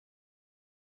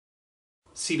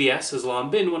CBS has long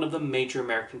been one of the major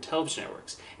American television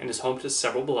networks and is home to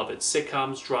several beloved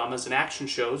sitcoms, dramas, and action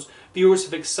shows viewers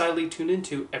have excitedly tuned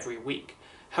into every week.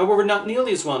 However, not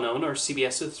nearly as well known are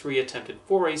CBS's three attempted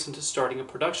forays into starting a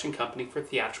production company for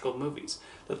theatrical movies.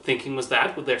 The thinking was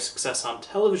that, with their success on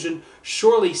television,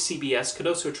 surely CBS could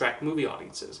also attract movie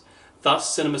audiences.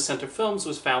 Thus, Cinema Center Films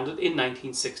was founded in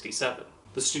 1967.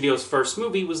 The studio's first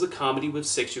movie was the comedy With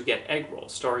Six You Get Egg Roll,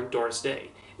 starring Doris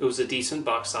Day. It was a decent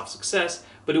box office success,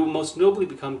 but it would most notably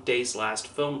become Day's last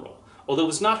film role, although it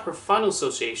was not her final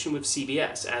association with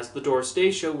CBS, as The Doris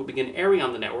Day Show would begin airing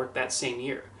on the network that same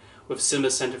year. With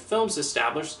Cinema Center Films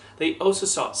established, they also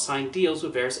sought signed deals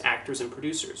with various actors and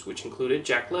producers, which included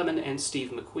Jack Lemmon and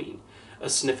Steve McQueen. A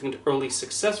significant early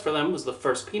success for them was the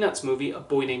first Peanuts movie, A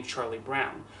Boy Named Charlie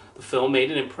Brown. The film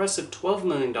made an impressive $12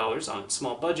 million on its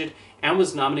small budget and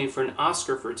was nominated for an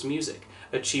Oscar for its music,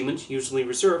 achievement usually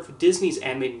reserved for Disney's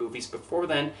animated movies before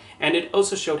then, and it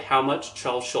also showed how much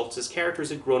Charles Schultz's characters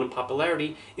had grown in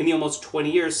popularity in the almost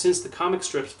 20 years since the comic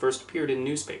strips first appeared in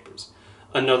newspapers.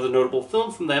 Another notable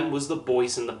film from them was The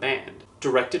Boys in the Band.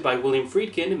 Directed by William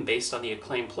Friedkin and based on the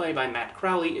acclaimed play by Matt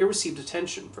Crowley, it received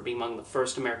attention for being among the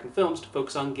first American films to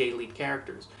focus on gay lead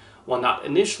characters. While not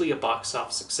initially a box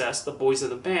office success, The Boys in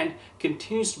the Band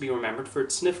continues to be remembered for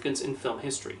its significance in film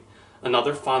history.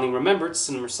 Another fondly remembered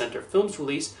Cinema Center Films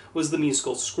release was the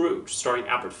musical Scrooge, starring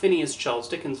Albert Finney as Charles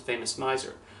Dickens' famous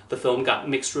miser. The film got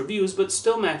mixed reviews, but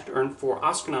still managed to earn 4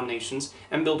 Oscar nominations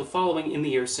and build a following in the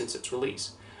years since its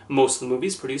release. Most of the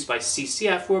movies produced by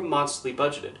CCF were modestly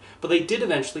budgeted, but they did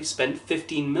eventually spend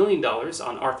 $15 million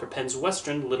on Arthur Penn's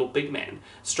western Little Big Man,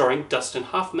 starring Dustin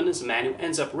Hoffman as a man who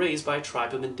ends up raised by a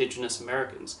tribe of indigenous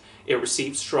Americans. It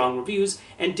received strong reviews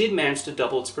and did manage to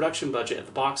double its production budget at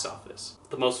the box office.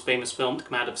 The most famous film to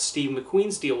come out of Steve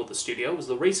McQueen's deal with the studio was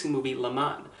the racing movie Le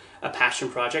Mans. A passion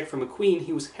project for McQueen,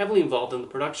 he was heavily involved in the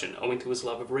production, owing to his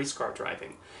love of race car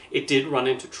driving. It did run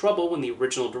into trouble when the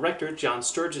original director, John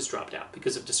Sturges, dropped out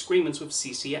because of disagreements with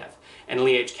CCF, and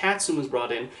Lee H. Katzin was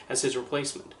brought in as his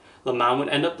replacement. Le Mans would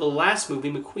end up the last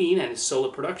movie McQueen and his solo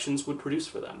productions would produce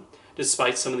for them.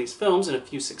 Despite some of these films and a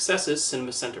few successes,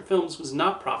 Cinema Center Films was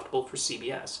not profitable for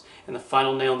CBS, and the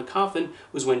final nail in the coffin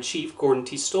was when Chief Gordon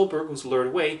T. Stolberg was lured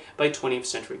away by 20th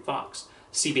Century Fox.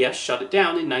 CBS shut it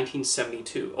down in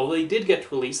 1972, although they did get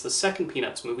to release the second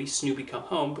Peanuts movie, Snoopy Come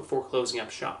Home, before closing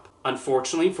up shop.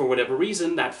 Unfortunately, for whatever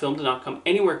reason, that film did not come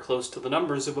anywhere close to the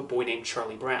numbers of A Boy Named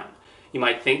Charlie Brown. You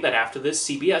might think that after this,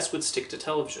 CBS would stick to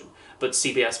television, but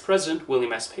CBS president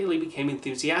William S. Paley became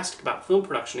enthusiastic about film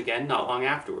production again not long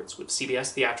afterwards, with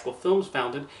CBS Theatrical Films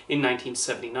founded in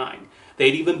 1979. They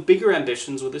had even bigger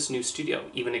ambitions with this new studio,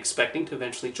 even expecting to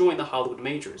eventually join the Hollywood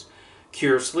majors.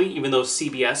 Curiously, even though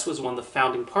CBS was one of the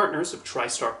founding partners of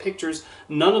TriStar Pictures,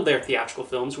 none of their theatrical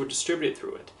films were distributed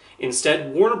through it.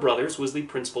 Instead, Warner Brothers was the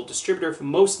principal distributor for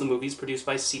most of the movies produced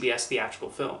by CBS Theatrical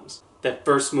Films. That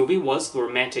first movie was the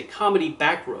romantic comedy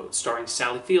Backroads, starring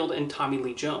Sally Field and Tommy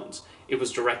Lee Jones. It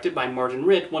was directed by Martin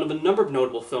Ritt, one of a number of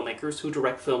notable filmmakers who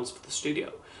direct films for the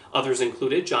studio. Others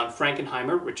included John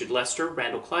Frankenheimer, Richard Lester,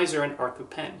 Randall Kleiser, and Arthur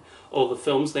Penn. All the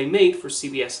films they made for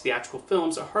CBS Theatrical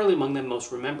Films are hardly among them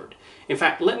most remembered. In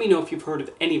fact, let me know if you've heard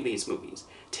of any of these movies.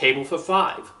 Table for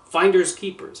Five, Finders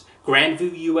Keepers,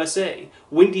 Grandview USA,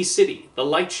 Windy City, The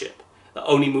Lightship. The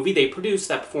only movie they produced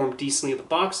that performed decently at the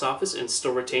box office and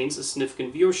still retains a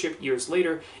significant viewership years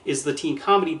later is the teen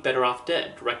comedy Better Off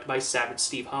Dead, directed by Savage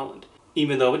Steve Holland.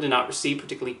 Even though it did not receive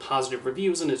particularly positive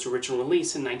reviews in its original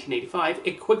release in 1985,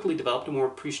 it quickly developed a more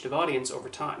appreciative audience over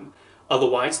time.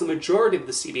 Otherwise, the majority of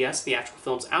the CBS Theatrical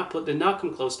Films output did not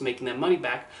come close to making their money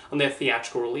back on their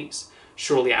theatrical release.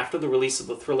 Shortly after the release of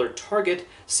the thriller Target,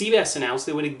 CBS announced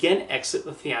they would again exit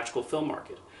the theatrical film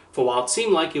market. For a while it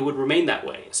seemed like it would remain that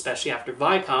way, especially after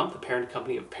Viacom, the parent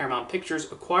company of Paramount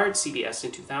Pictures, acquired CBS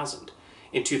in 2000.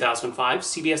 In 2005,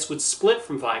 CBS would split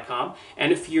from Viacom,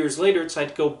 and a few years later decided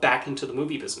to go back into the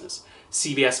movie business.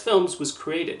 CBS Films was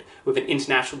created, with an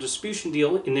international distribution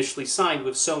deal initially signed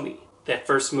with Sony. That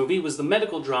first movie was the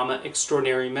medical drama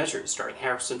Extraordinary Measures, starring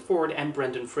Harrison Ford and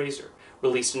Brendan Fraser.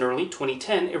 Released in early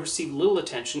 2010, it received little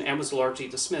attention and was largely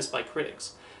dismissed by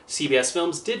critics. CBS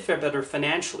Films did fare better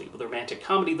financially with the romantic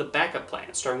comedy The Backup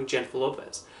Plan, starring Jennifer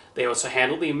Lopez. They also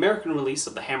handled the American release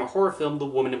of the Hammer horror film The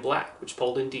Woman in Black, which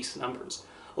pulled in decent numbers.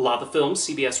 A lot of the films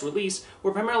CBS released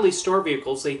were primarily star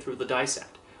vehicles they threw the dice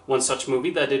at. One such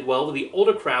movie that did well with the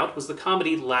older crowd was the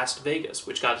comedy Last Vegas,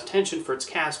 which got attention for its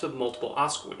cast of multiple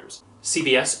Oscar winners.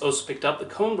 CBS also picked up the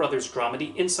Coen Brothers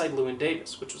dramedy Inside Llewyn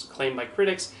Davis, which was acclaimed by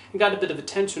critics and got a bit of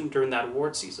attention during that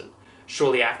award season.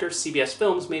 Shortly after, CBS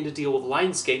Films made a deal with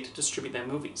Lionsgate to distribute their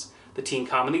movies. The teen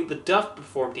comedy The Duff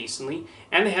performed decently,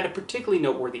 and they had a particularly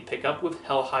noteworthy pickup with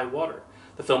Hell High Water.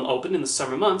 The film opened in the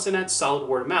summer months and had solid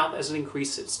word of mouth as it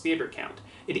increased its theater count.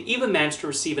 It even managed to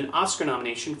receive an Oscar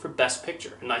nomination for Best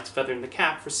Picture, a nice feather in the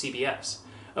cap for CBS.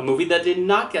 A movie that did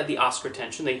not get the Oscar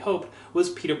attention they hoped was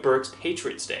Peter Berg's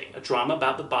Patriots' Day, a drama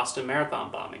about the Boston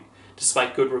Marathon bombing.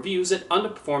 Despite good reviews, it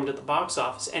underperformed at the box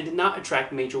office and did not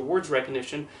attract major awards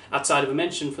recognition outside of a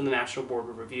mention from the National Board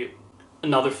of Review.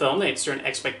 Another film they had certain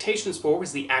expectations for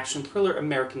was the action thriller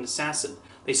American Assassin.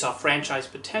 They saw franchise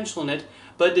potential in it,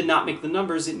 but it did not make the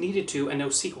numbers it needed to, and no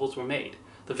sequels were made.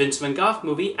 The Vince Van Gogh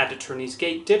movie, At Attorney's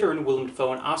Gate, did earn Willem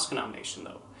Dafoe an Oscar nomination,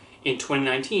 though. In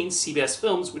 2019, CBS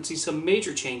Films would see some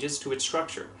major changes to its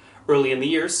structure. Early in the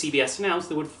year, CBS announced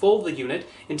they would fold the unit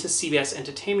into CBS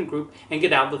Entertainment Group and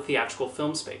get out of the theatrical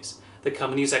film space. The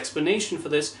company's explanation for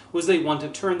this was they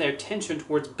wanted to turn their attention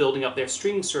towards building up their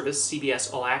streaming service,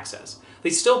 CBS All Access. They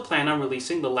still plan on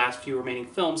releasing the last few remaining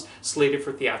films slated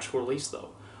for theatrical release, though.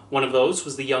 One of those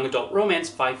was the young adult romance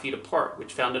 5 Feet Apart,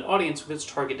 which found an audience with its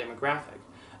target demographic.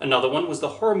 Another one was the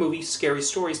horror movie Scary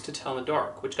Stories to Tell in the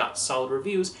Dark, which got solid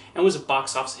reviews and was a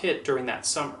box office hit during that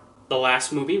summer. The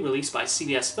last movie released by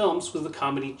CBS Films was the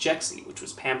comedy Jexy, which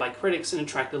was panned by critics and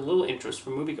attracted little interest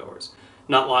from moviegoers.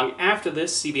 Not long after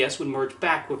this, CBS would merge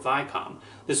back with Viacom.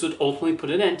 This would ultimately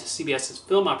put an end to CBS's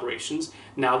film operations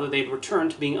now that they'd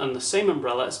returned to being under the same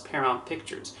umbrella as Paramount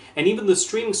Pictures, and even the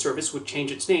streaming service would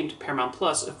change its name to Paramount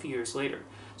Plus a few years later.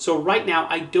 So right now,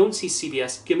 I don't see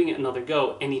CBS giving it another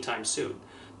go anytime soon.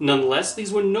 Nonetheless,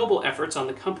 these were noble efforts on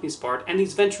the company's part, and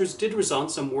these ventures did result in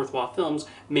some worthwhile films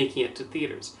making it to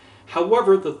theaters.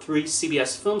 However, the 3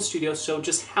 CBS film studios show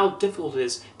just how difficult it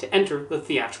is to enter the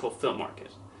theatrical film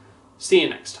market. See you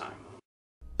next time.